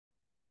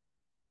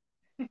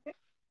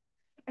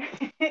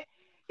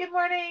Good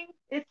morning.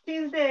 It's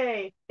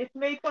Tuesday. It's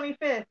May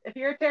 25th. If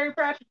you're a Terry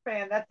Pratchett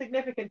fan, that's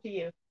significant to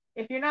you.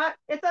 If you're not,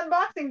 it's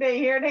unboxing day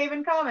here at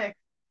Haven Comics.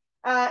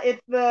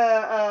 It's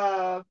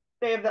the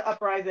day of the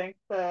uprising.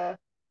 Uh,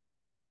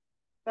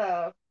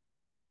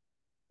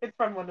 it's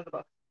from one of the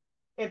books.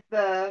 It's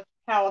the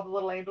how the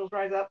little angels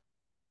rise up.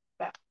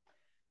 That.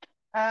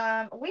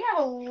 We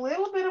have a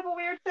little bit of a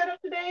weird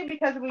setup today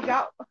because we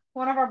got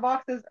one of our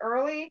boxes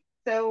early,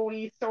 so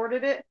we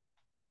sorted it.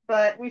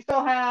 But we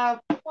still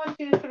have one,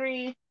 two,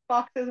 three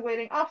boxes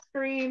waiting off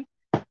screen.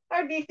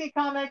 Our DC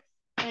Comics,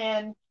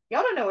 and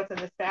y'all don't know what's in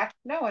this stack.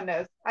 No one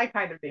knows. I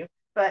kind of do,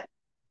 but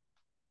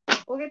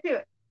we'll get to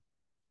it.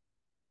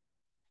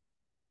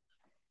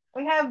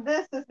 We have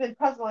this that's been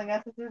puzzling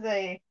us. This is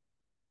a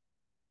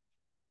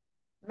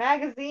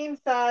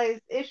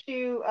magazine-sized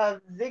issue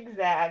of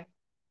Zigzag.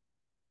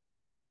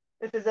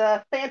 This is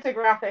a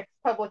Fantagraphics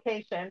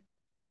publication.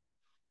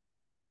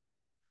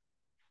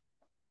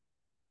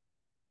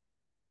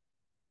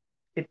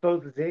 It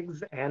both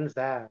zigs and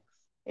zags.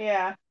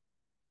 Yeah.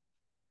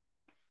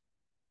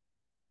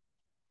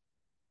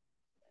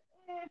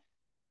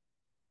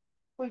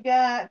 We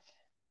got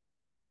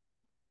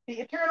the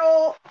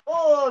Eternal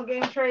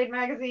Game Trade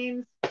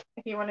magazines.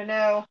 If you want to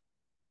know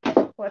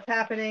what's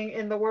happening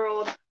in the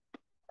world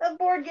of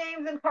board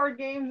games and card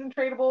games and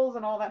tradables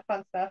and all that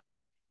fun stuff.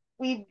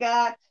 We've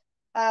got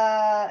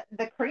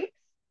the Creeps,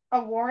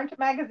 a Warrant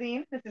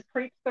magazine. This is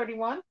Creeps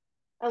 31.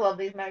 I love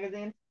these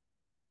magazines.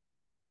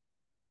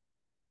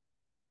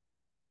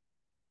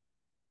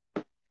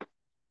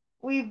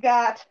 We've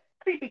got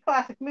Creepy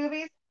Classic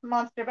Movies,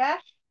 Monster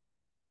Bash.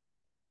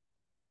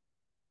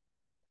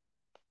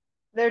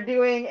 They're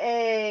doing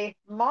a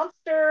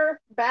Monster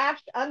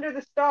Bash Under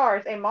the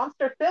Stars, a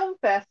Monster Film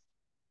Fest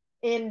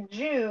in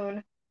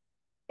June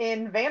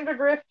in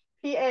Vandergrift,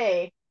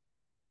 PA.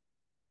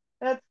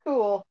 That's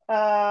cool.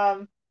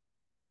 They're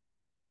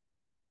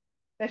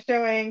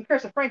showing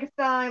Curse of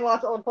Frankenstein,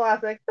 lots of old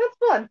classics. That's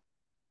fun.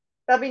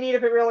 That'd be neat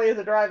if it really is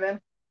a drive-in.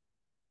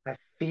 I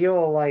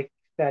feel like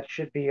that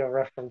should be a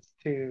reference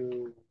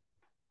to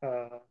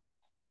uh,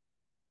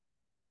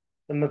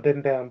 the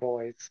Mabimbam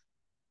Boys.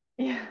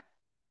 Yeah.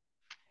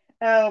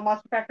 Oh,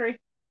 Monster Factory.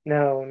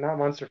 No, not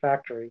Monster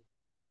Factory.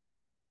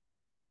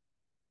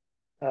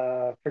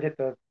 Forget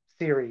the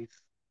series.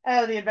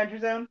 Oh, the Adventure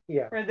Zone,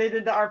 Yeah, where they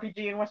did the RPG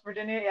in West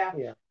Virginia. Yeah,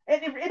 yeah.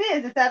 it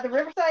is. It's at the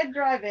Riverside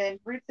Drive-In,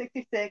 Route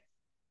 66,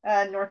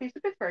 northeast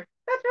of Pittsburgh.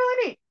 That's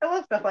really neat. I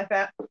love stuff like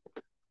that.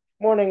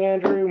 Morning,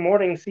 Andrew.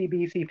 Morning,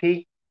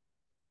 CBCP.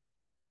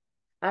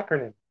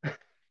 Acronym.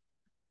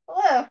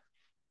 Hello,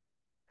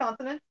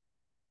 consonants.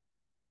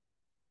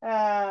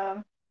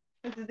 Um,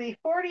 this is the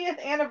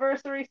 40th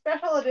anniversary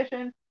special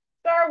edition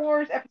Star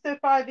Wars Episode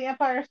 5: The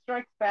Empire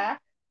Strikes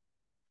Back.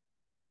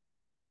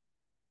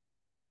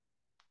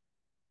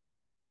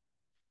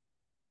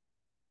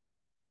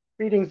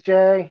 Greetings,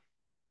 Jay.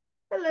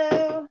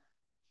 Hello.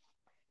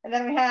 And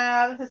then we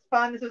have, this is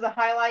fun. This was a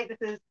highlight.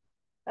 This is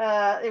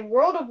a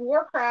World of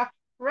Warcraft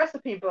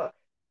recipe book.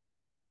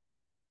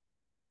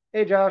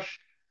 Hey, Josh.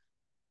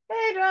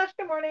 Hey, Josh.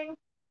 Good morning.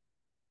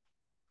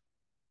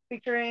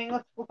 Featuring,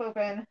 let's flip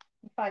open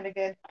and find a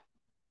good.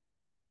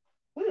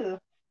 Ooh,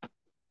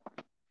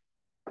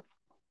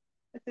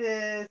 this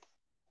is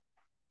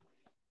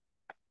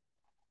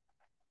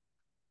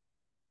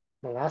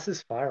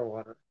Molasses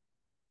Firewater.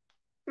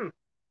 Hmm.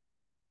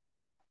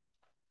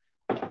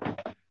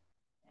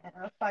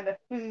 let's find a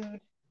food.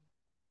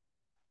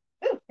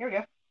 Ooh, here we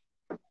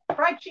go.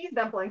 Fried cheese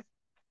dumplings.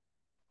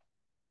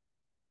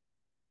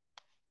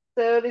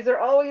 So these are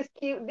always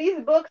cute.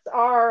 These books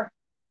are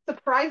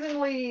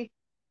surprisingly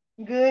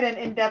good and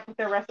in depth with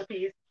their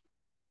recipes.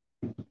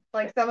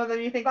 Like some of them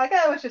you think like,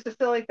 oh, it's just a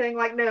silly thing.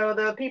 Like, no,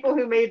 the people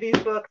who made these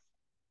books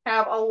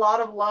have a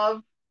lot of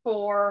love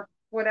for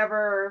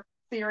whatever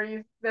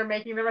series they're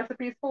making the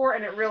recipes for,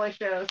 and it really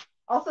shows.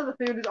 Also,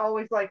 the food is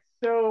always like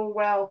so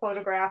well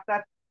photographed.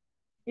 That's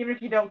even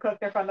if you don't cook,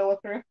 they're fun to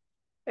look through.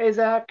 Hey,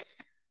 Zach.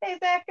 Hey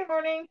Zach, good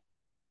morning.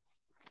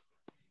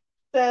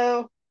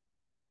 So,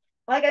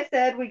 like I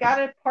said, we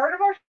got a part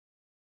of our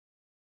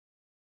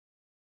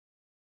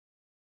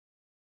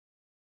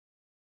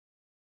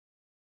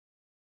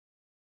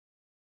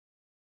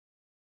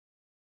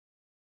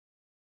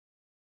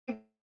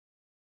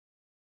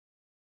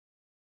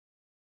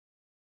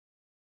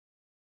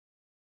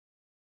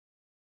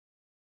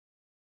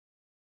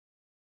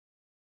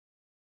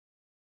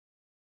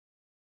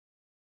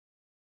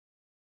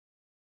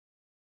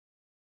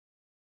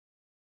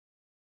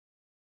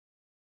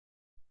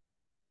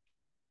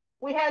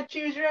we had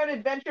choose your own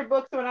adventure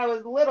books when I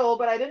was little,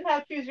 but I didn't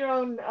have choose your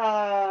own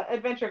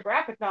adventure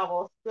graphic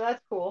novels. So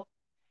that's cool.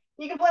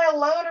 You can play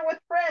alone or with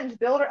friends,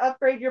 build or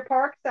upgrade your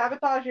parks,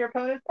 sabotage your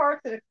opponent's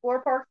parks, and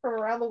explore parks from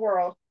around the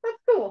world. That's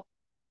cool.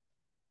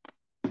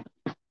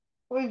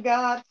 We've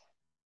got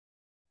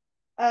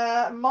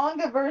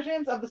manga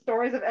versions of the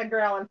stories of Edgar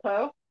Allan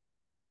Poe.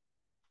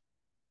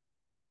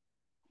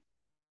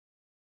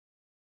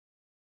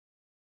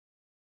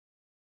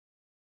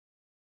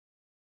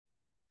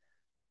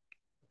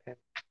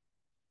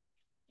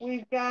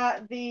 we've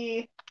got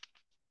the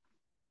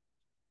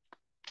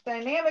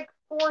Dynamic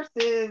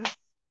Forces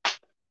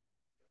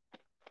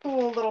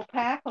cool little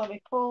pack. Let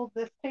me fold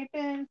this tape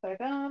in so I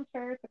don't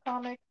tear the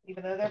comics,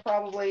 even though they're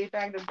probably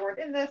bagged and board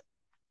in this.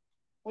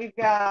 We've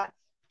got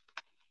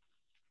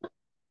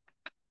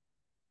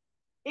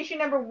issue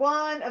number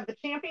 1 of the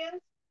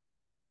Champions.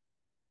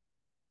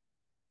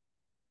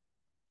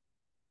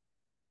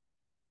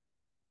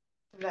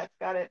 That's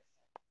got its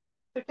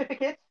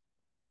certificate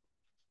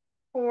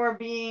for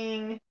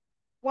being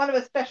one of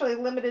a specially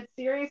limited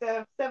series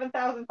of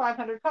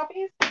 7,500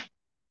 copies.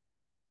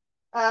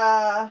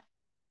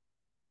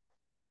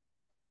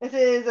 This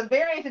is a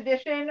variant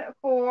edition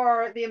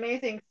for the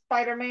Amazing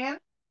Spider-Man.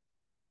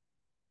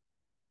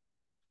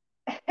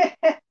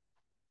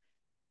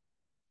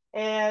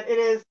 And it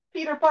is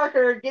Peter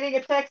Parker getting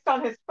a text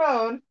on his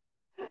phone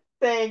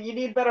saying, "You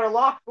need better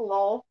locks,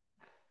 lol."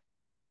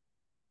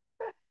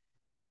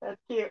 That's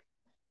cute.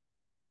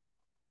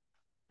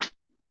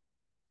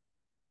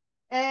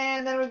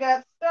 And then we've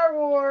got Star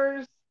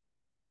Wars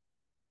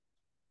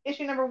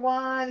issue number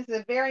 1. This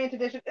is a variant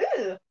edition.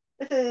 Ooh,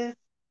 this is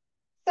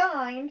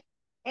signed,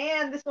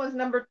 and this one's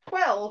number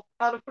 12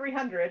 out of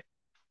 300.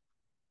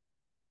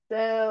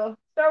 So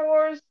Star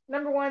Wars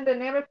number 1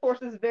 Dynamic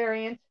Forces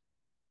variant.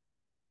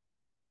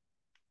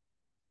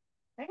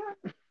 Hang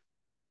on.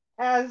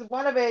 As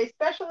one of a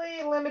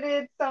specially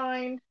limited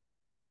signed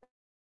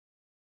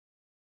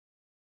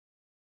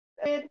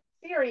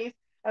series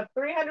of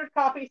 300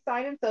 copies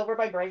signed in silver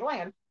by Greg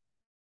Land.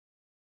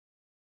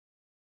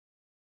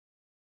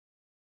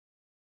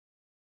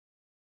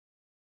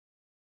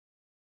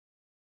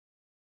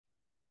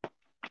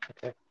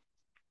 Okay.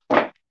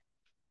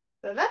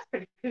 So that's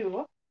pretty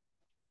cool.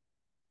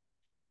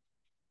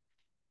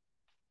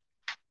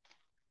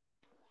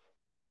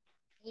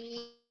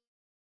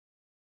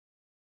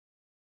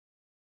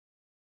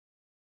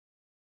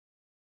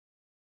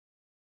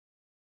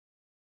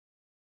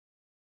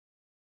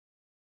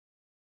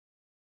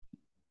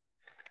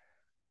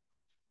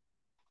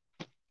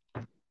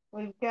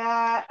 We've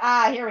got,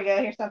 here we go.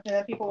 Here's something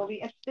that people will be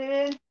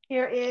interested in.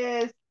 Here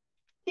is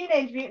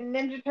Teenage Mutant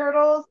Ninja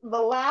Turtles, The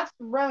Last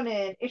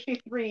Ronin, issue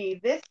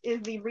 3. This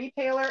is the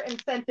retailer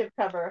incentive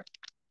cover.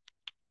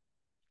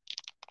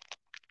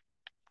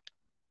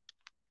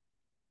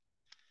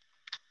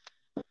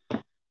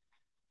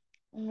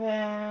 And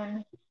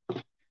then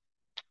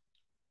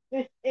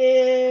this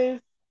is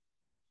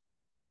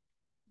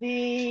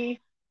the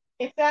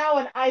Isao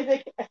and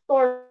Isaac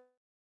Astor.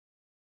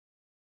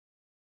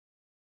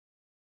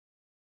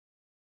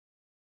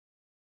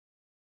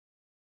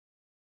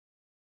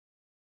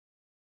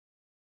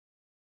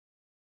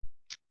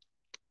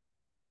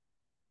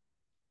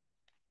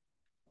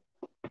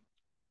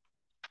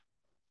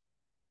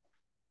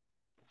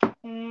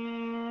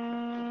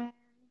 And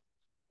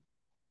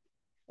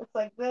looks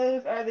like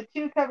those are the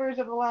 2 covers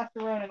of The Last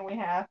Ronin we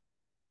have.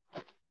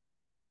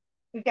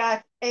 We've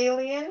got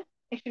Alien,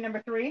 issue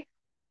number 3.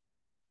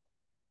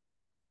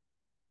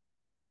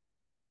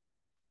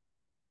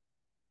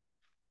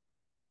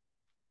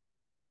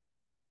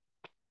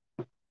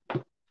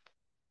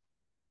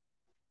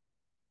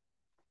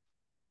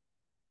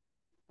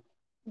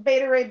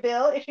 Beta Ray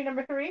Bill, issue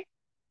number 3.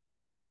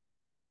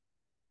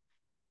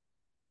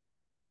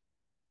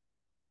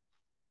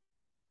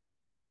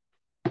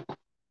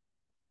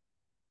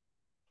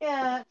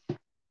 Got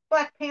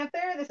Black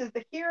Panther. This is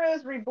the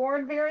Heroes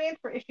Reborn variant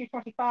for issue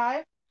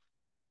 25.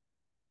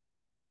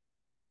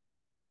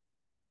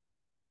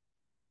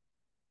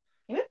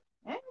 Get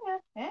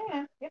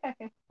back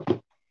in. And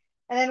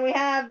then we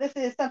have, this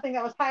is something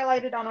that was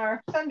highlighted on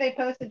our Sunday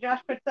post that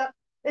Josh puts up.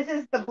 This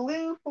is the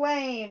Blue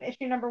Flame,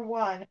 issue number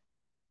 1.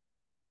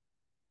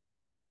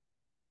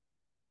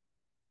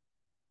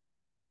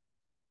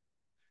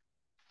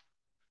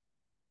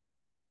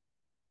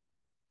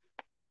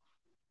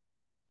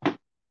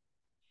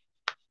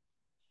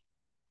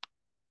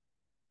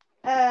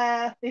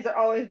 These are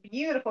always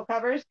beautiful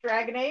covers.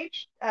 Dragon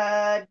Age,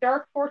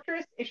 Dark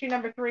Fortress, issue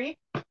number 3.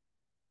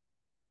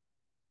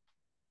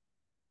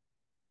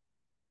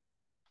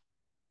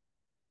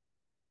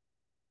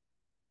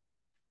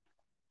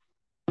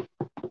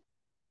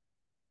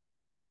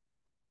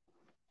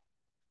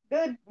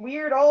 Good,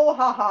 weird old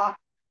haha.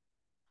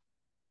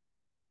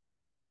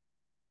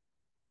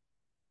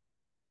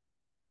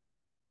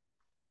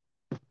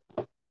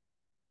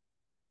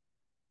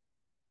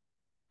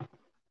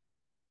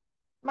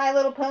 My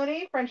Little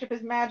Pony, Friendship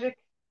is Magic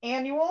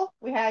annual.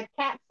 We had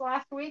cats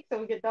last week, so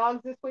we get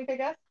dogs this week, I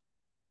guess.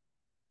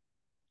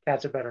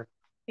 Cats are better.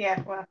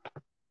 Yeah, well,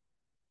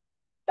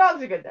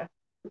 dogs are good though.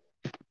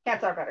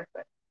 Cats are better,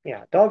 but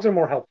yeah, dogs are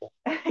more helpful.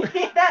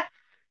 Yeah,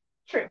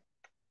 true.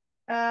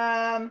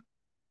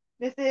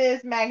 This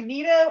is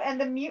Magneto and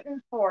the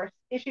Mutant Force,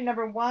 issue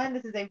number 1.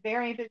 This is a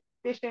variant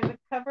edition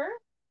cover.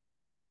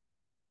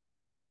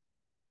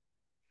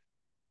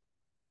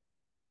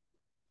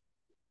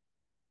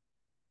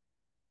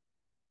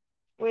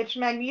 Which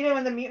Magneto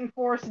and the Mutant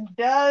Force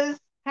does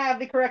have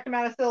the correct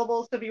amount of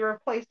syllables to be a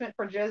replacement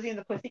for Josie and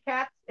the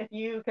Pussycats. If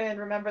you can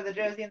remember the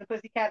Josie and the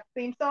Pussycats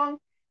theme song,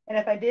 and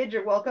if I did,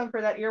 you're welcome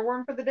for that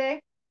earworm for the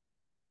day.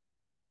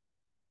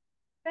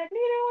 Magneto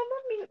and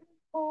the Mutant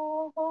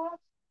Force.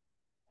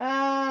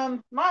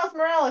 Miles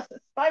Morales,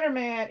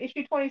 Spider-Man,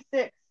 issue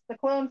 26, The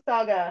Clone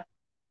Saga.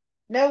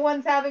 No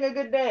one's having a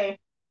good day.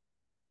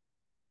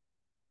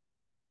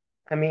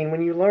 I mean,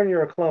 when you learn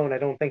you're a clone, I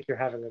don't think you're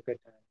having a good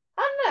time.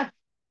 I don't know.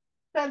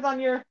 Depends on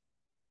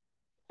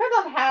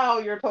how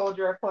you're told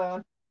you're a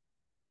clone.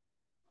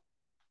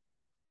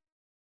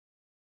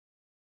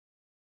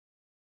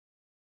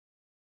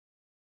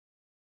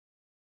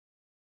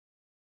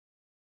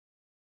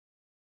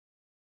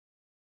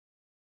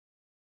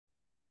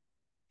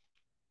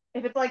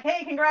 If it's like,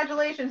 hey,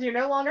 congratulations, you're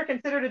no longer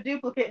considered a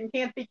duplicate and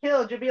can't be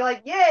killed, you'll be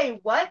like, yay,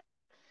 what?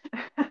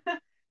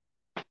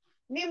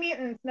 New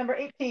Mutants, number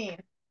 18.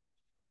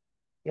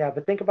 Yeah,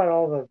 but think about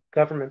all the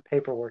government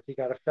paperwork you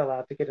got to fill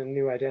out to get a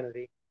new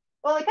identity.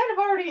 Well, they kind of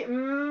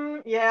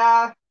already,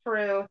 yeah,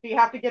 true. Do you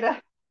have to get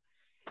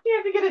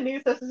a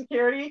new Social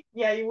Security?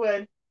 Yeah, you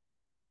would.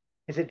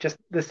 Is it just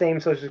the same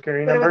Social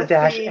Security But number, with a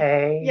dash C.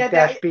 A, Yeah,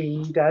 dash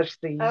B, dash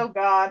C? Oh,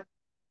 God.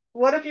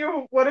 What if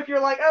you're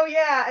like, oh,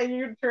 yeah, and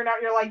you turn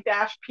out you're like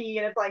dash P,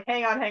 and it's like,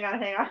 hang on.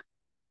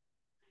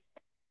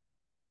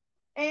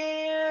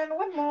 And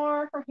one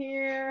more from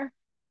here.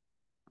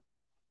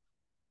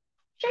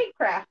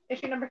 Shadecraft,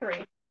 issue number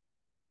 3.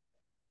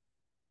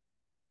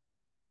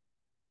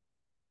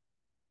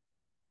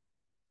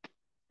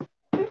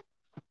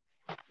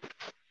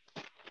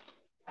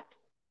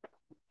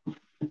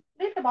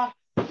 Read the box.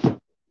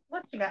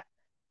 What you got?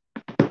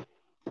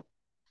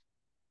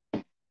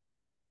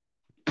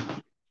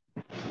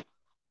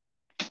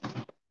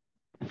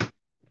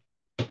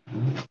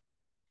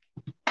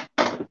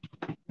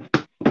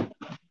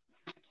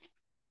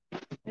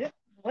 Yep.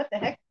 What the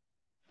heck?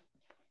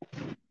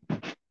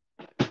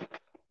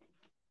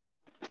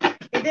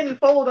 It didn't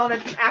fold on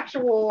its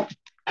actual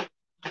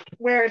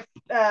where it's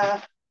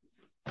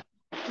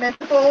meant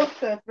to fold,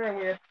 so it's very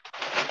weird.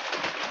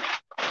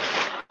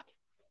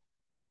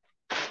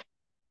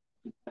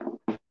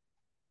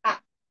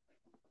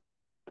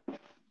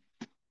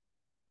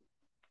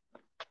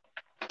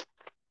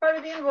 Part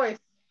of the invoice.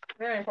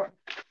 Very important.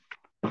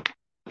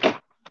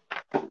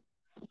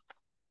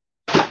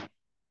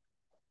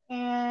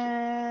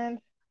 And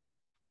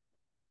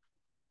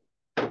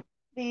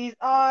these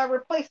are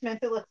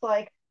replacements, it looks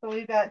like. So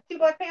we've got 2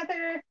 Black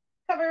Panther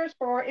covers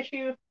for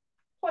issue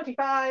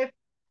 25.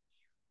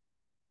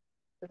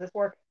 Does this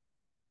work?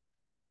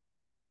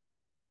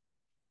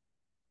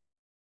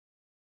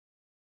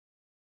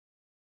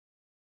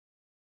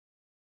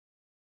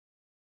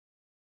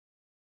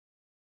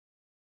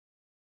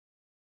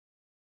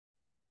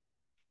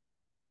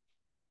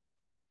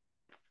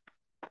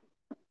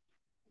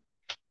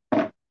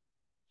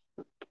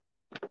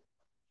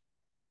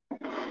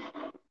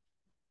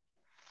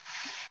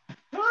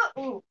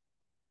 Ooh.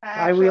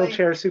 My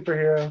wheelchair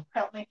superhero.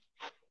 Help me.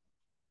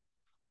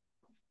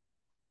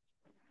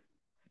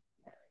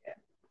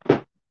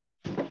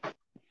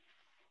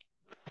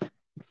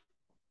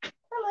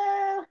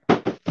 Hello.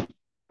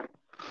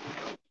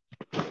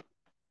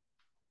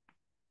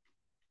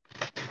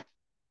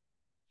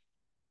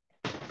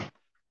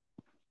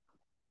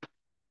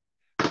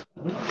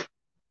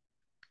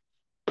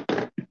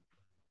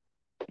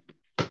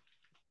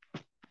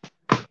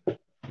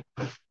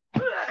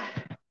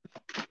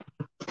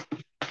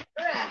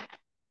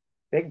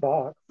 Big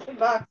box. Big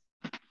box.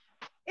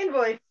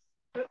 Invoice.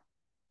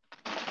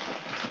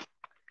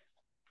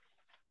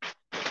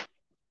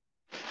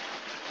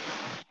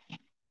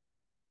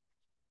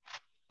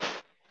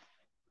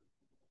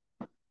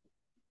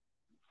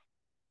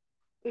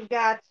 We've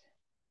got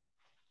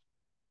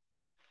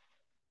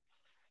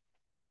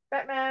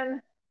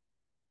Batman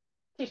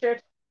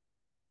t-shirt.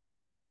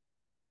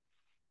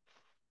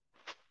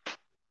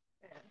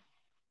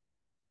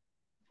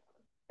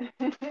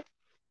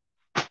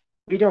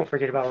 We don't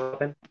forget about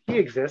Robin. He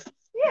exists.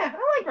 Yeah,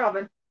 I like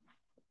Robin.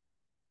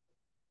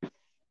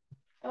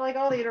 I like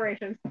all the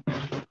iterations.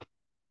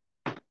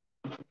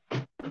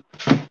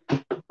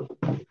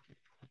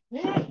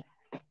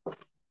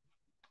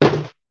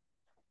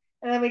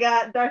 And then we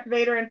got Darth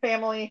Vader and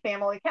family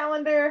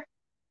calendar.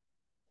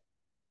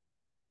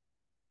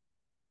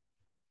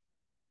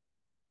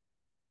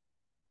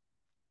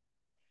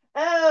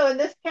 Oh, and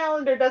this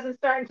calendar doesn't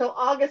start until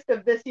August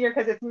of this year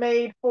because it's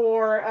made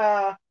for,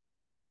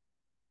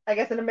 I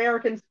guess, an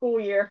American school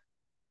year.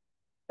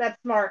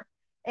 That's smart.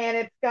 And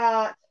it's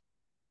got,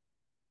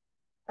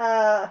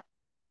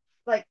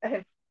 like,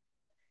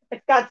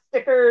 it's got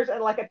stickers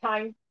and like a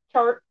time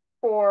chart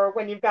for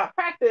when you've got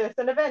practice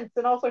and events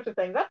and all sorts of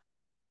things.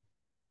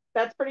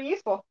 That's pretty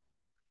useful.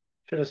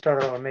 Should have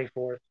started on May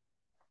 4th.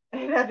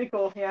 That'd be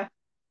cool, yeah.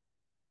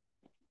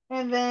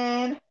 And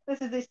then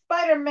this is the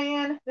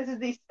Spider-Man. This is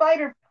the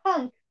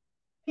Spider-Punk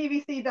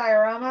PVC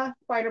diorama.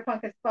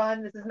 Spider-Punk is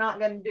fun. This is not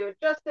going to do it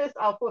justice.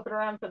 I'll flip it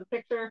around for the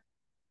picture.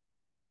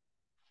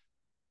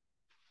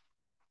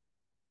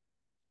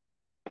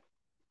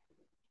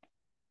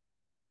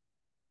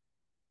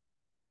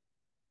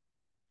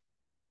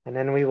 And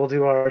then we will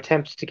do our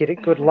attempts to get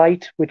it good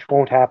light, which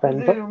won't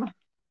happen, Zoom.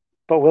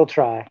 but we'll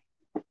try.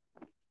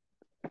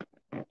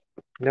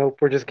 Nope,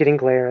 we're just getting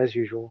glare as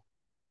usual.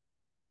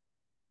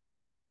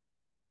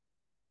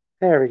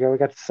 There we go. We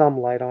got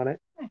some light on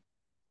it.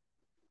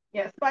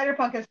 Yeah,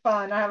 Spider-Punk is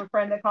fun. I have a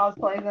friend that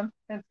cosplays him.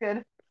 It's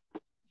good.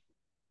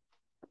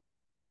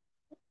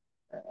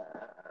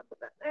 Put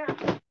that there.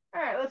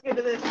 All right, let's get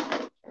to this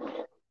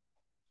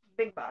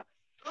big box.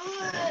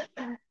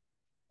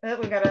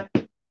 We got a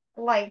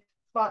light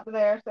spot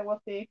there, so we'll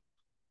see.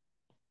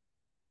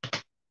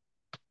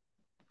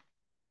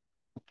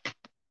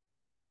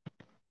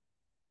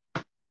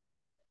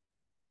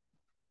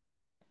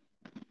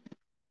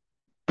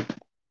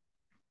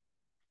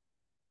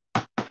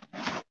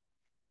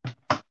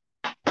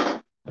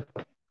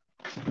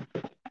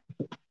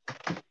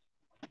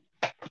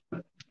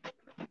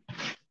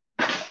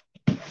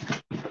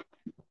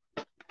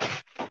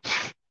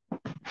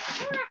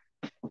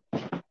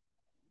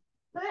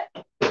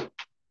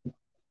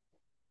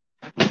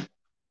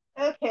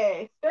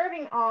 Okay,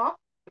 starting off,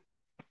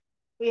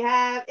 we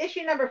have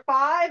issue number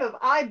 5 of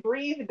I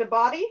Breathe the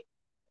Body.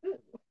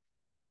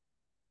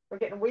 We're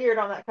getting weird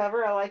on that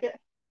cover. I like it.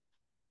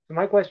 So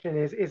my question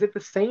is it the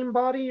same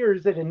body or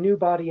is it a new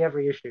body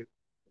every issue?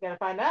 You gotta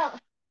find out.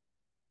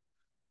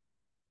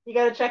 You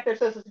gotta check their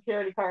social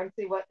security card and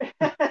see what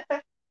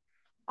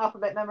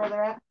alphabet number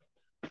they're at.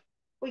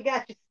 We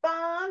got your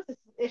Spawns. This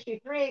is issue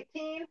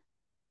 318.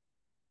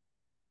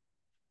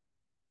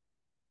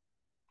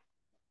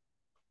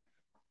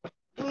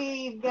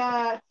 We've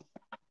got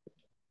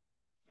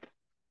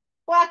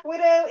Black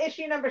Widow,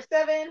 issue number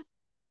 7.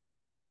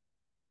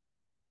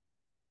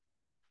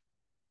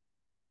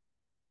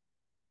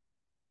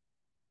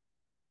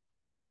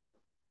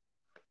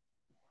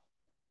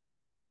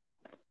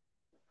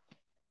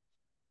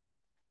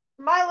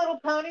 My Little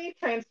Pony,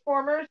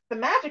 Transformers, The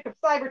Magic of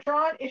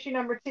Cybertron, issue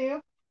number 2.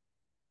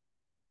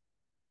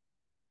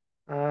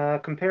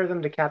 Compare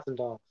them to cats and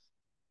dogs.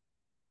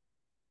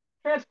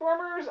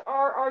 Transformers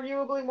are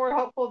arguably more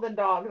helpful than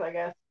dogs, I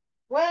guess.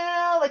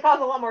 Well, they cause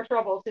a lot more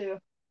trouble, too.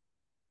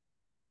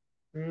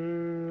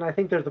 I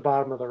think they're the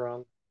bottom of the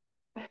rung.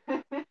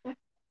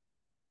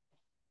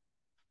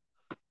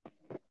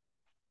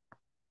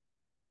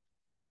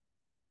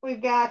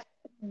 We've got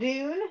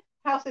Dune,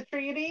 House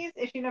Atreides,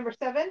 issue number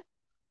 7.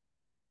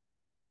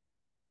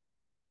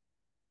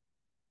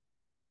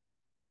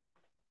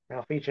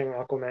 Now featuring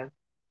Aquaman.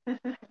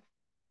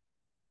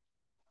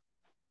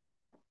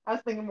 I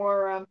was thinking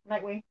more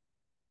Nightwing.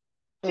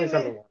 Two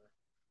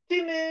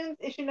Moons,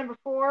 issue number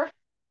 4.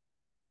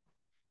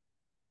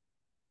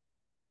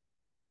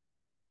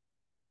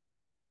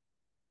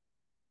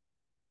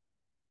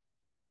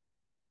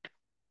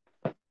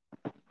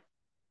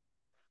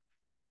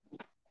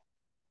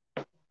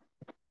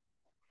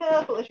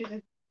 Couple issues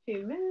of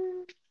Two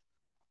Moons.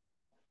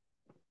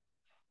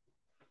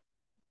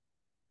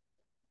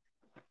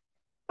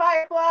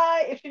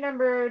 Firefly, issue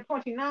number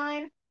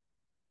 29.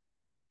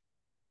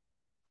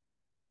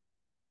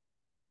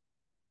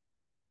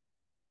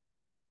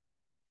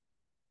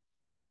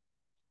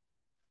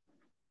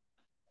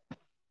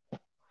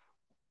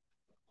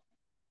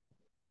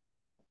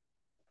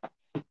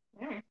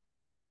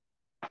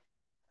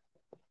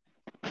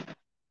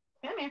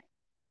 Come here.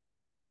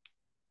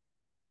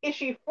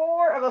 Issue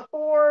 4 of a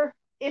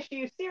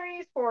 4-issue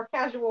series for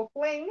Casual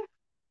Fling.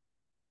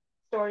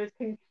 Story is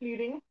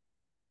concluding.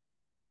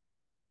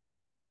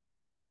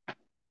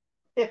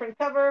 Different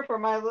cover for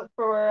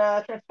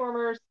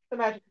Transformers: The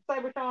Magic of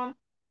Cybertron.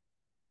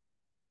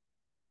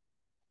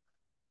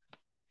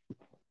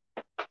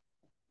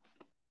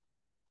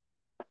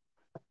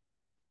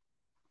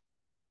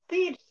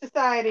 Siege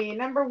Society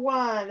number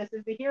 1. This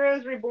is the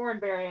Heroes Reborn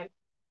variant.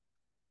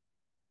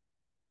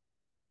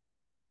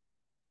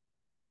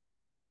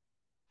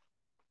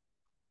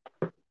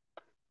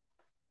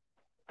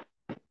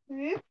 There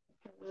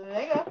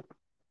you go.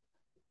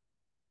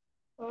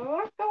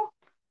 Let's go.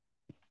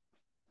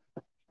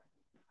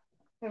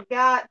 We've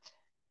got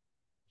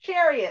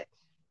Chariot,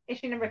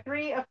 issue number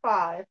 3 of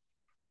 5.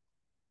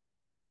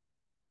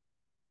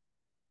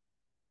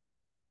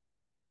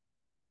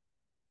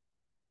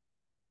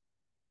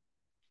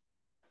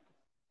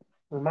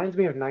 Reminds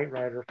me of Knight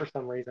Rider for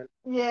some reason.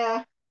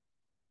 Yeah.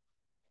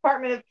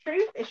 Department of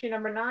Truth, issue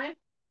number 9.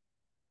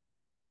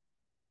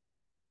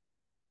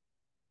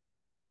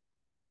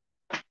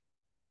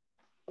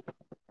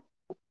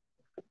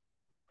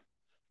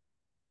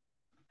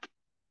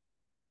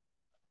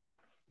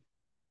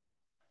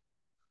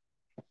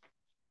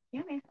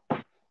 Come here.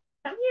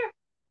 Come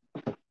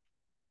here.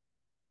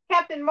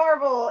 Captain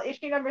Marvel,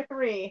 issue number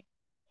 3.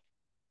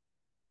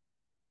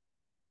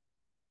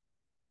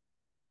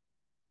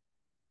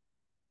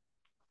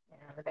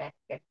 The back.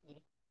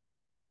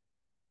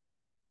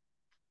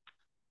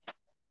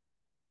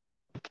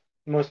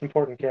 Most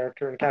important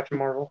character in Captain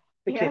Marvel,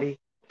 the Yes. kitty,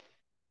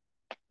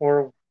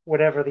 or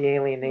whatever the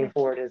alien name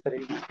for it is that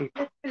it eats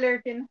people.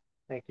 Flirkin.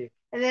 Thank you.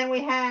 And then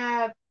we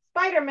have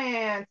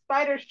Spider-Man,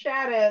 Spider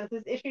Shadow.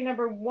 This is issue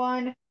number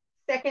 1,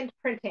 second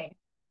printing.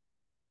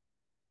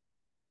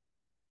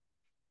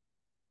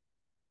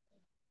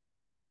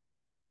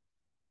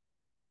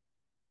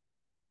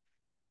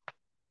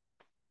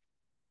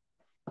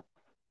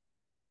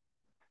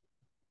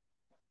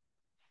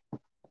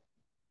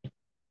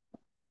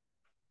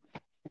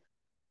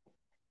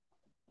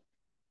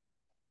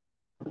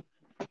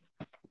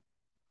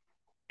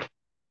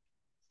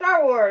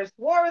 Wars,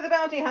 War of the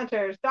Bounty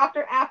Hunters,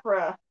 Dr.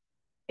 Aphra,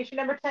 issue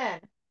number 10.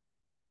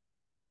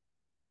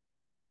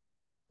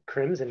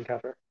 Crimson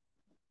cover.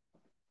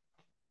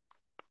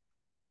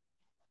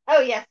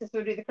 Oh, yes, this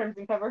would be the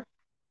crimson cover,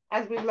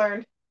 as we've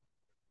learned.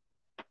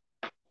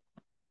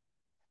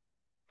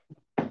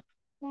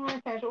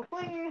 Casual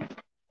Fling.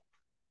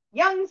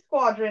 Young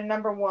Squadron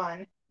number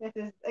 1. This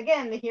is,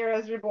 again, the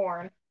Heroes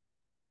Reborn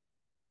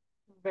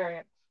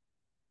variant.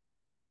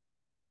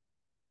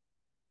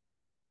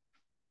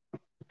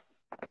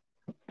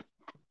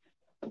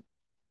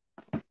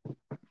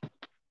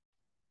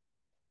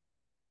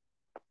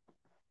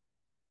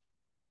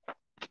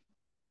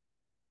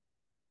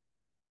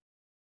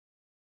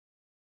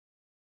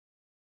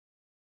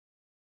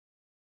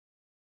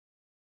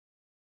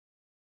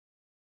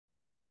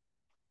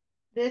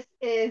 This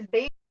is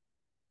based.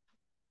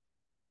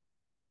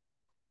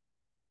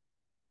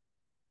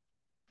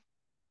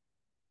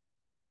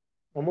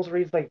 Almost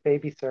reads like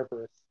Baby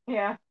Cerberus.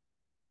 Yeah.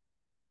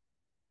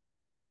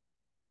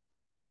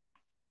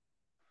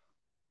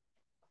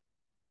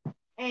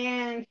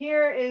 And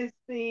here is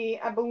the,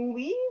 I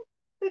believe,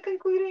 the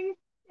concluding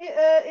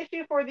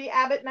issue for the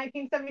Abbott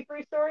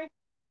 1973 story.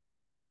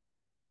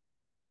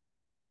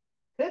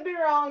 Could be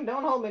wrong.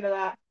 Don't hold me to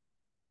that.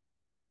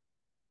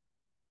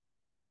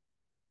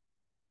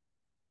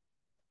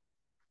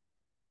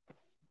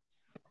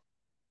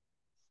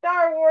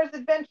 Star Wars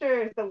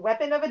Adventures, The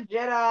Weapon of a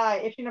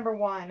Jedi, issue number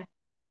 1.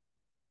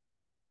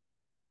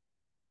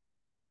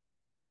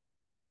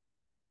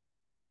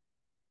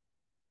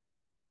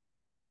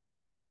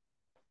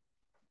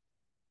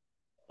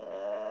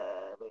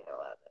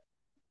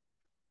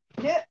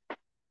 Yep.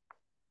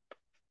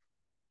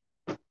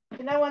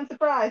 To no one's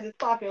surprise, it's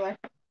popular.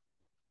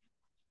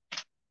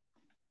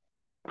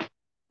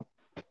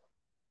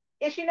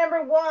 Issue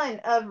number 1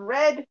 of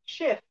Red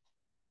Shift.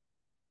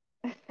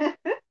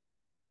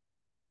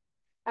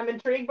 I'm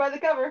intrigued by the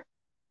cover.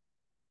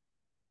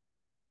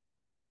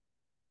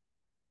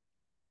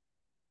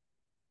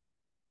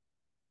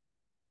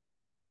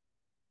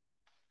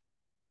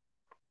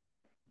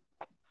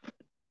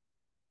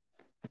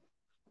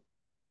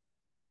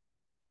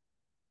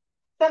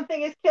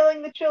 Something is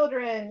Killing the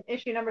Children,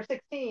 issue number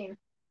 16.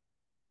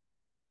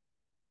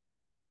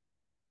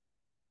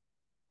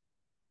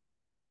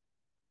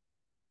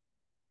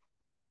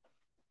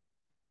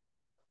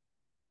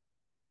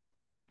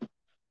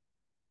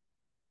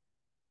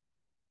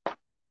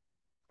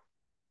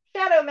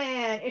 Shadow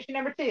Man, issue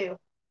number 2.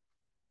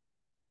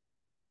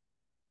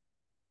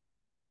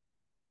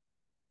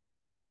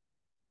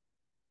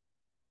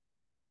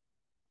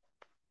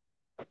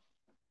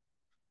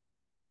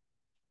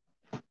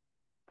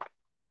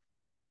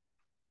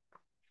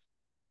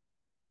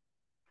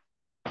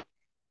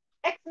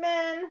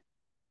 X-Men,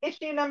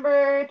 issue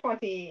number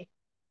 20.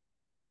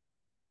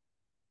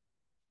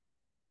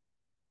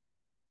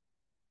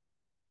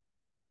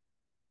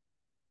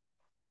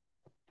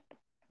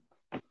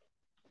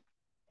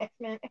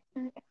 X-Men,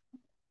 X-Men,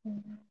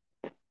 X-Men.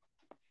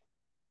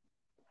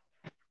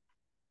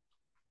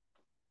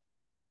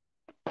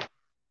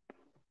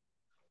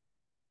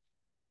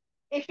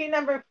 Issue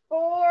number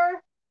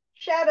 4,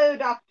 Shadow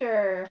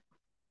Doctor.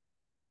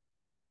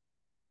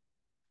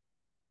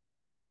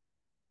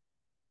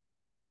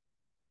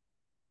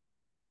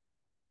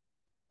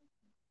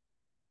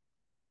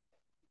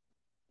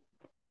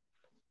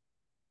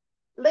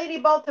 Lady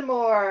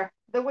Baltimore,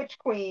 The Witch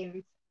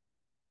Queens.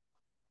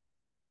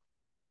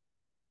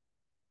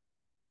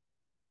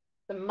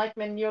 The Mike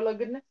Mignola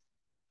goodness.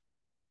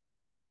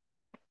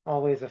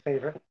 Always a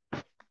favorite.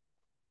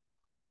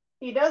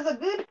 He does a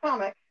good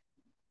comic.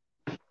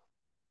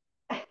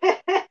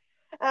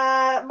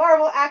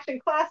 Marvel Action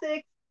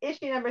Classics,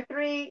 issue number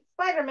 3,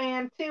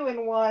 Spider-Man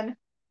 2-in-1.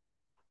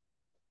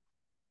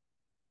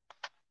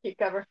 Cute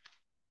cover.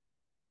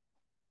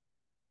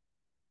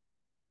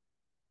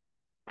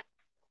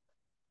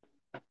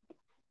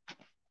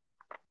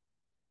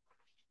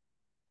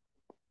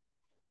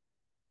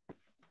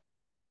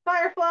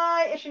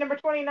 Firefly, issue number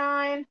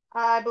 29.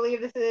 I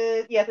believe this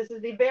is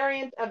the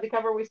variant of the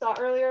cover we saw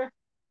earlier.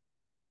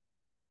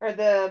 Or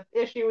the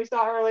issue we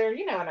saw earlier.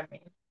 You know what I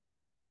mean.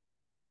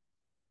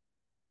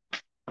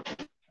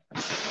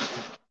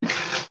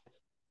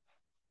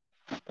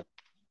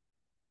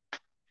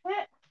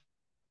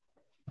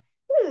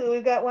 Ooh,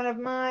 we've got one of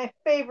my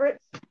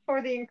favorites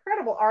for the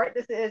incredible art.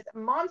 This is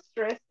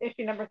Monstrous,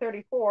 issue number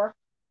 34.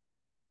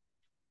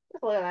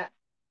 Just look at that.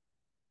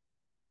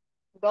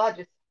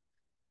 Gorgeous.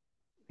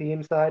 The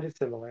inside is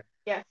similar.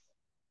 Yes.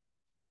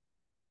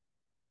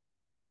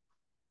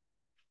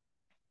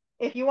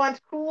 If you want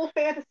cool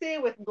fantasy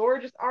with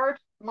gorgeous art,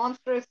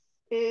 Monstrous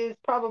is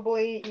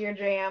probably your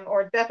jam,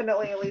 or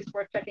definitely at least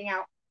worth checking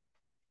out.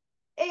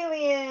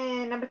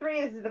 Alien number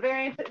 3. This is the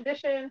variant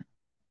edition.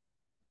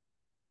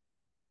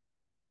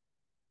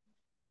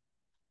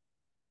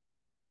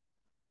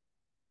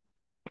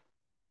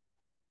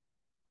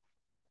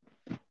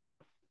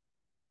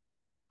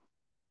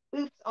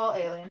 Oops, all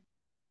alien.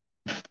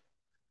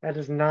 That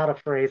is not a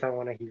phrase I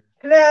want to hear.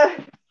 No.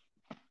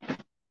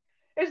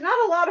 There's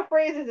not a lot of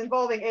phrases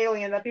involving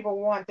Alien that people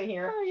want to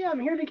hear. Oh, yeah, I'm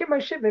here to get my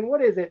shipment.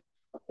 What is it?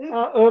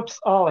 Oops,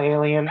 all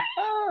Alien.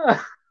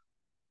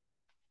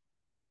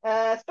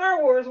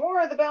 Star Wars,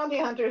 War of the Bounty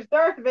Hunters,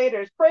 Darth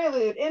Vader's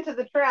Prelude, Into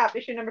the Trap,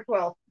 issue number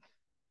 12.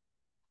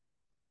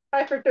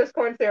 High fructose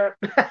corn syrup.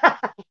 If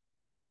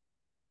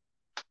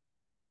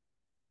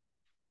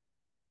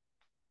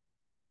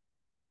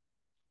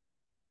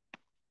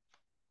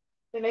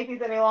they make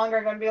these any longer,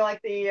 I'm going to be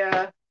like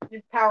the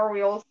Power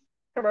Wheels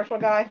commercial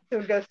guy who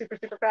would go super,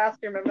 super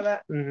fast. Do you remember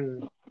that?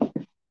 Mm-hmm.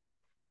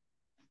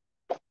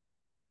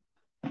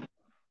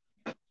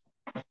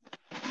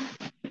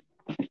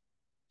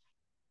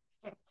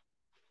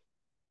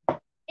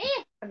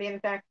 I'm being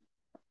attacked.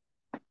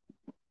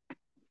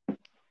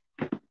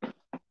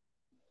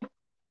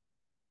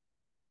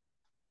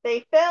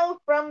 They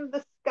Fell from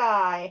the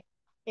Sky,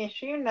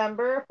 issue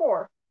number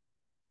 4.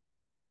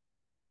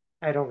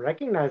 I don't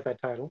recognize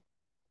that title.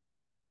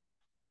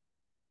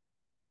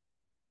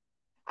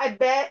 I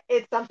bet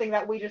it's something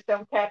that we just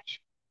don't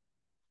catch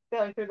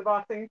going through the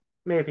boxing.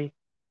 Maybe.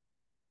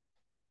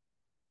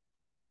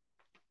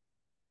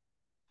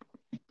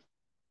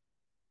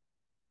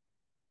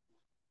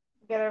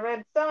 Get a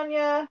Red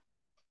Sonja.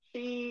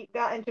 She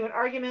got into an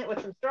argument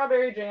with some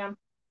strawberry jam.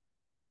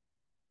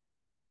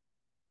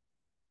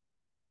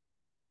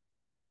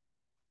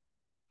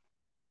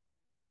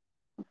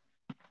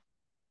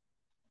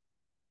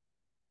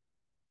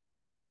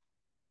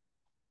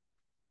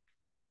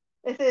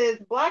 This is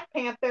Black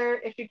Panther,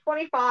 issue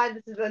 25.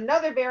 This is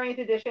another variant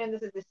edition.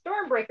 This is the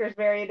Stormbreakers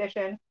variant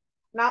edition.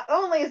 Not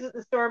only is it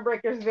the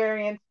Stormbreakers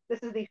variant,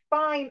 this is the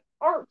fine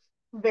art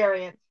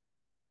variant.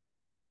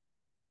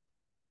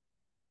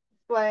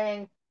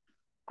 Displaying,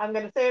 I'm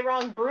going to say it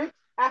wrong, Brute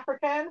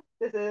African.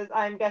 This is,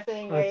 I'm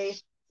guessing, a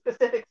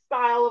specific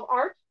style of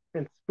art.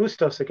 It's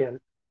Bustos again.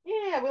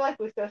 Yeah, we like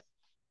Bustos.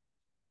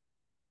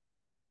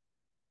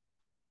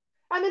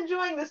 I'm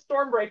enjoying this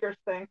Stormbreakers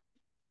thing.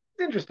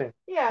 It's interesting.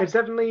 Yeah. It's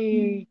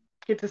definitely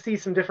get to see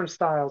some different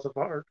styles of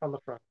art on the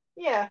front.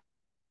 Yeah.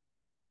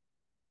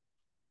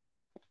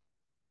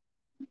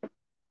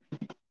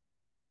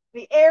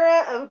 The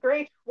Era of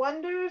Great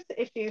Wonders,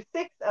 issue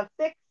 6 of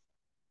 6.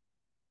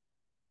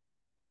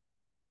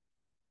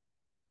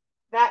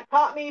 That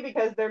caught me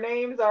because their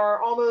names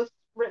are almost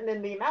written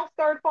in the mouse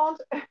guard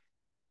font.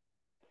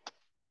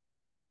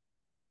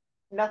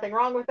 Nothing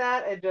wrong with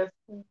that. I just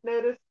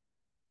noticed.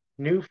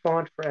 New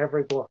font for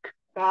every book.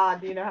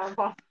 God, do you know how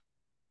impossible?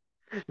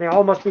 They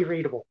all must be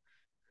readable.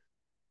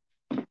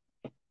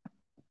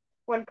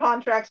 When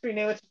contracts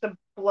renew, it's just a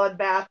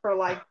bloodbath for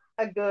like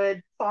a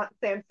good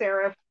sans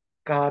serif.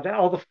 God,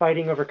 all the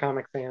fighting over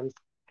Comic Sans.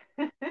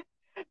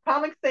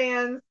 Comic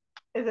Sans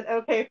is an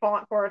okay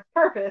font for its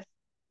purpose.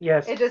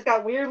 Yes. It just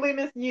got weirdly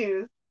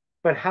misused.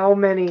 But how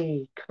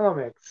many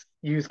comics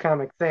use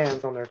Comic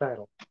Sans on their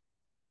title?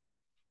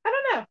 I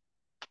don't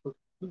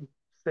know.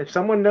 If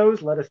someone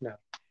knows, let us know.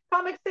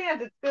 Comic Sans,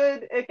 it's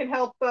good. It can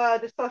help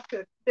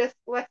dyslexic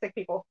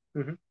people.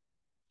 Mm-hmm.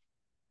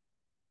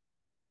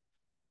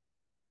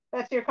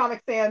 That's your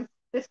Comic Sans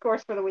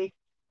discourse for the week.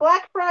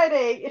 Black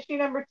Friday, issue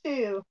number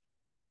 2.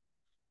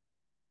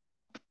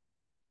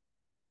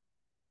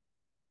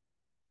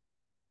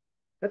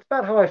 That's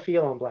about how I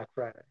feel on Black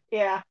Friday.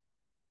 Yeah.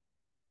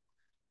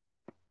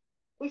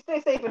 We stay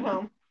safe at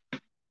home.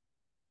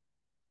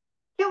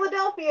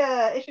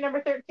 Philadelphia, issue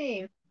number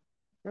 13.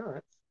 Oh,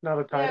 that's not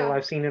a title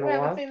I've seen in a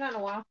while. I haven't seen that in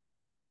a while.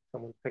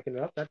 Someone's picking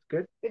it up. That's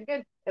good.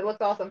 Good. It looks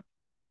awesome.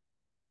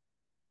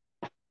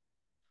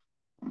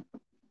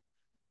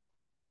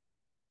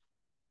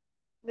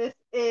 This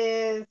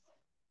is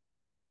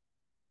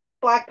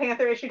Black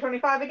Panther issue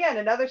 25 again,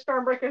 another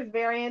Stormbreakers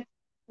variant.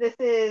 This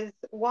is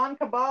Juan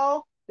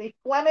Cabal, the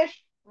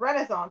Flemish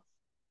Renaissance.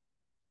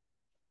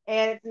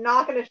 And it's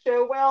not going to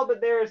show well,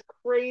 but there is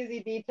crazy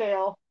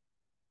detail.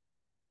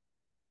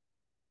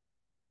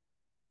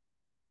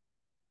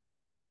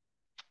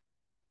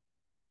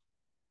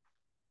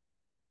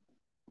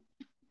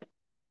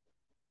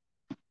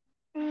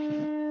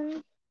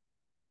 And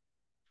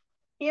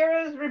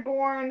Heroes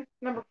Reborn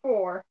number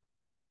 4.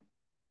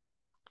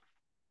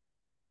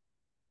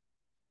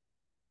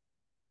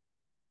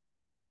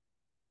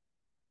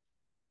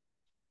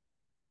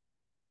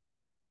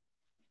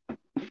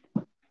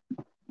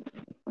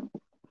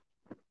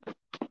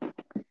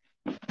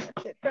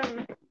 That's it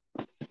from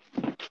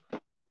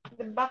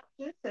the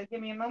boxes, so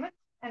give me a moment.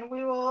 And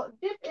we will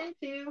dip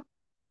into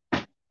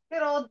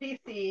good old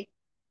DC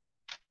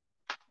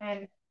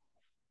and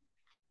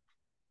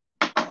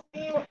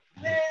see what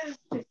there is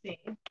to see.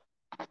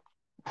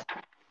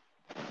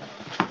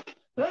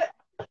 Good.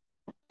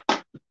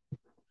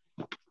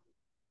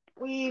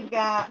 We've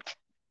got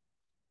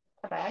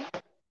a bag.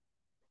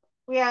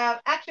 We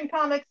have Action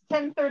Comics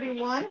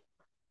 1031.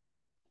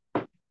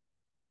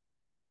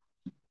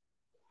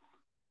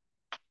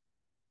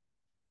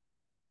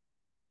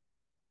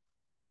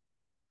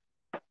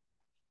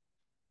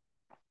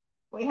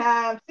 We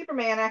have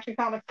Superman Action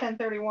Comics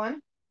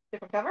 1031,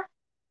 different cover.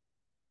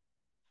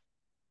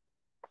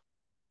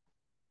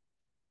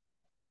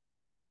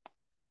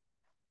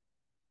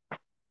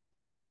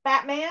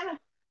 Batman,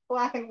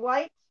 Black and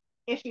White,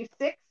 issue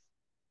 6.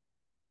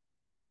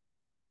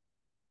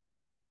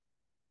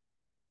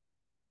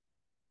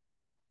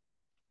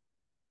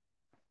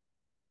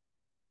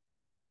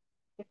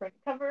 Different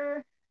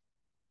cover.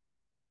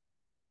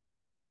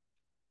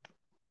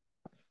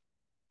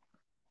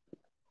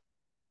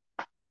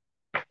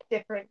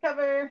 Different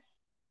cover.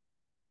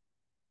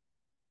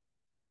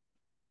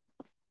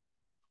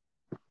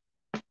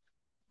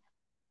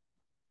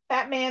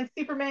 Batman,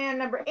 Superman,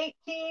 number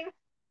 18.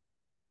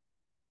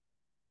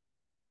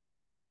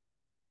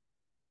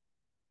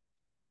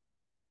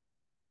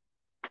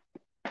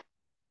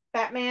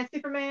 Batman,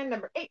 Superman,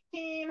 number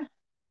 18.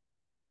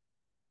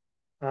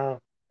 They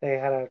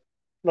had a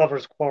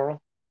lover's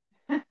quarrel.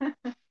 I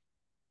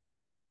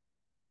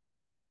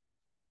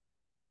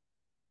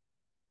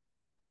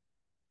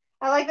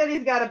like that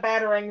he's got a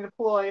batarang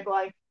deployed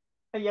like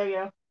a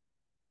yo-yo.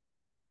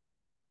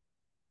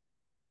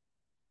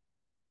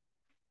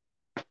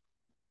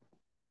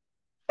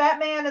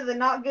 Batman is a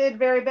not good,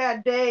 very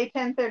bad day,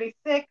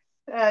 1036.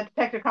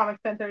 Detective Comics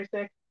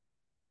 1036.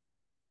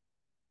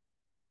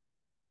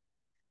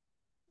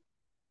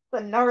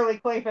 It's a gnarly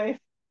Clayface.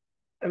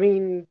 I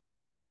mean,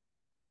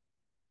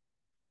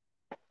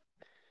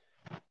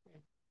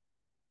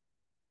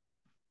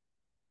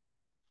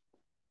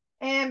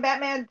 And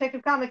Batman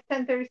Detective Comics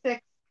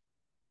 1036.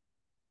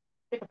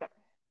 Different cover.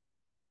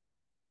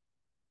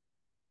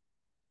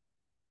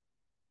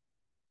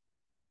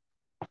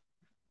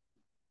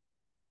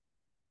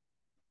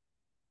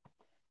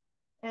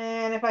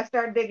 And if I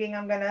start digging,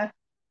 I'm going to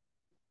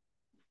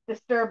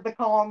disturb the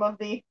calm of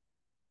the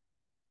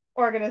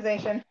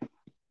organization.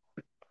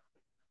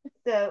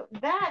 So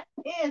that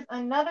is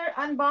another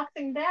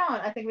unboxing down.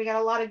 I think we got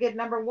a lot of good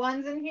number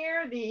ones in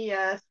here.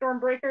 The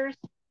Stormbreakers,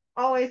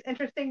 always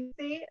interesting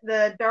to see.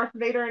 The Darth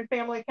Vader and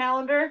family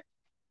calendar,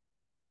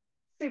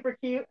 super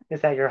cute.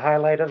 Is that your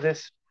highlight of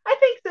this? I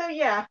think so,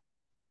 yeah.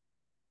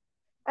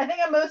 I think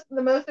I'm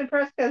the most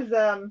impressed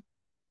because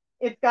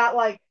it's got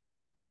like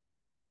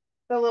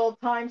the little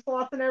time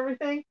slots and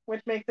everything,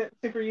 which makes it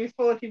super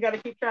useful if you've got to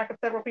keep track of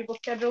several people's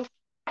schedules.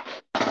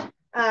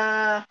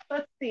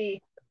 Let's see.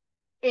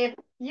 If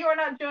you are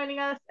not joining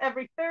us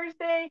every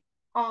Thursday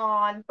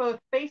on both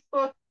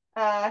Facebook,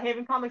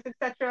 Haven Comics,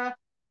 etc.,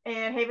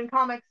 and Haven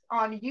Comics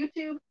on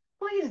YouTube,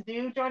 please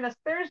do join us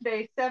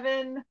Thursday,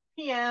 7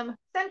 p.m.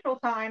 Central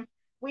Time.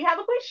 We have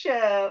a quiz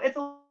show. It's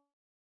a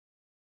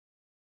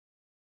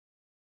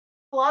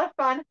lot of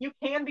fun. You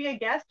can be a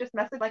guest, just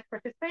message like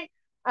participate.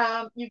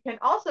 You can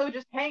also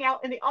just hang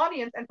out in the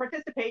audience and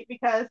participate,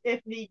 because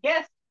if the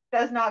guest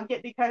does not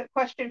get the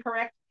question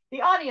correct,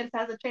 the audience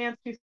has a chance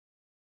to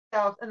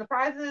themselves, and the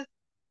prizes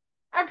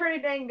are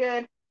pretty dang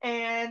good.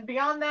 And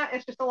beyond that,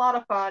 it's just a lot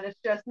of fun. It's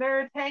just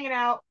nerds hanging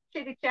out,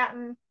 chitty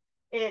chatting.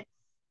 It's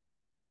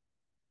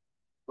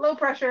low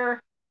pressure.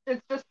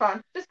 It's just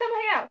fun. Just come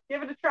hang out.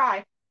 Give it a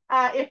try.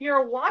 If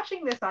you're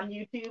watching this on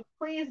YouTube,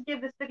 please give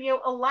this video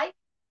a like,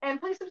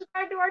 and please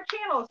subscribe to our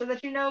channel so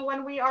that you know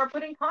when we are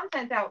putting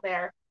content out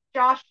there.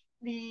 Josh,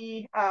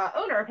 the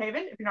owner of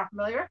Haven, if you're not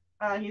familiar,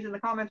 he's in the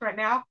comments right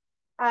now.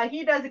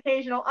 He does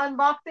occasional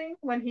unboxings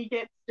when he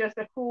gets just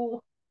a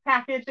cool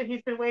package that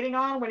he's been waiting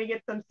on, when he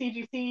gets some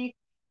CGC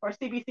or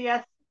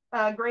CBCS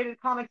graded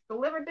comics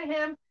delivered to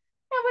him.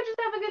 And we just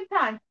have a good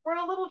time. We're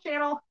a little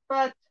channel,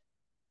 but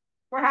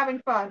we're having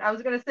fun. I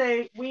was going to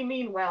say we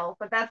mean well,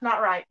 but that's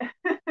not right.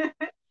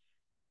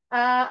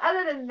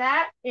 Other than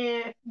that,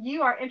 if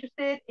you are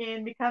interested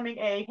in becoming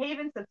a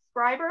Haven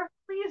subscriber,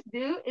 please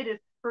do. It is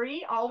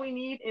free. All we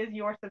need is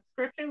your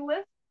subscription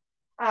list.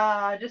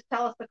 Just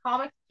tell us the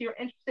comics you're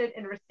interested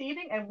in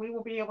receiving, and we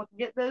will be able to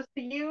get those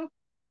to you.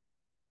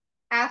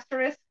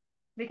 Asterisk,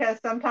 because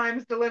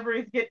sometimes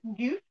deliveries get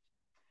goofed,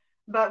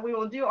 but we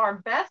will do our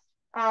best.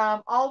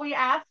 All we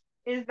ask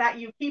is that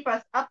you keep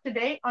us up to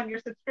date on your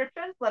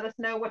subscriptions. Let us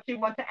know what you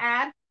want to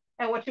add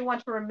and what you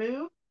want to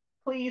remove.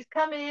 Please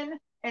come in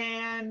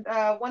and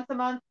once a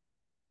month,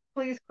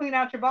 please clean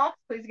out your box.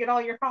 Please get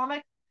all your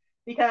comics,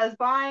 because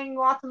buying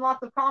lots and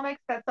lots of comics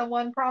that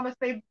someone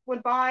promised they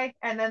would buy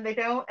and then they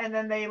don't, and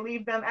then they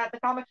leave them at the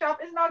comic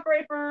shop, is not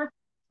great for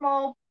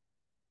small,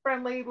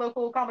 friendly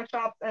local comic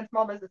shops and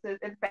small businesses.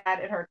 It's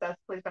bad. It hurts us.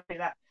 Please don't do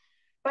that.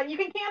 But you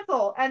can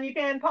cancel and you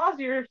can pause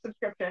your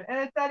subscription, and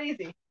it's that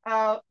easy.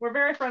 We're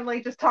very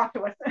friendly. Just talk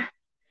to us.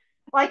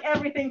 Like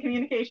everything,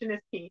 communication is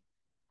key.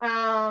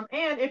 And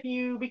if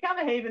you become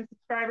a Haven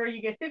subscriber,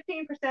 you get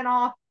 15%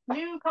 off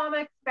new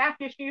comics, back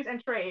issues,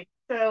 and trades.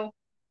 So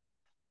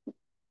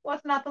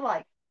what's not to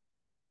like?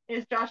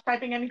 Is Josh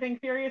typing anything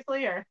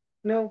furiously, or?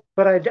 No,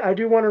 but I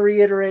do want to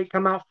reiterate,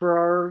 come out for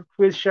our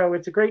quiz show.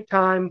 It's a great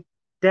time.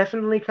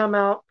 Definitely come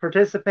out,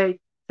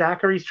 participate.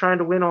 Zachary's trying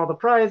to win all the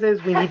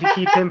prizes. We need to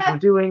keep him from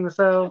doing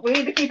so. We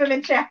need to keep him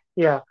in check.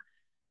 Yeah.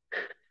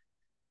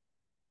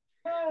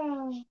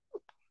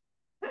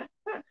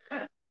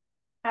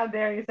 How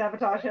dare you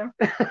sabotage him?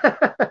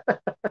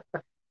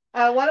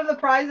 One of the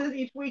prizes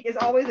each week is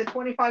always a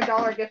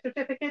 $25 gift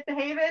certificate to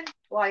Haven.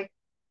 Like,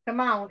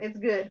 come on, it's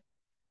good.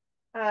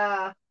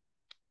 Other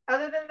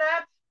than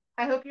that,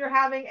 I hope you're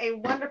having a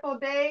wonderful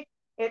day.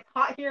 It's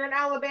hot here in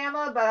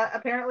Alabama, but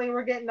apparently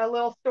we're getting a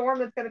little storm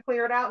that's going to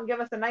clear it out and give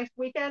us a nice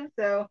weekend.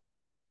 So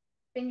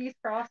fingers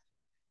crossed.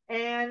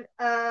 And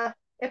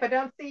if I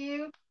don't see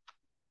you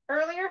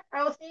earlier,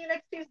 I will see you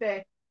next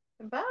Tuesday.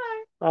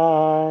 Bye.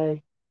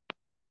 Bye.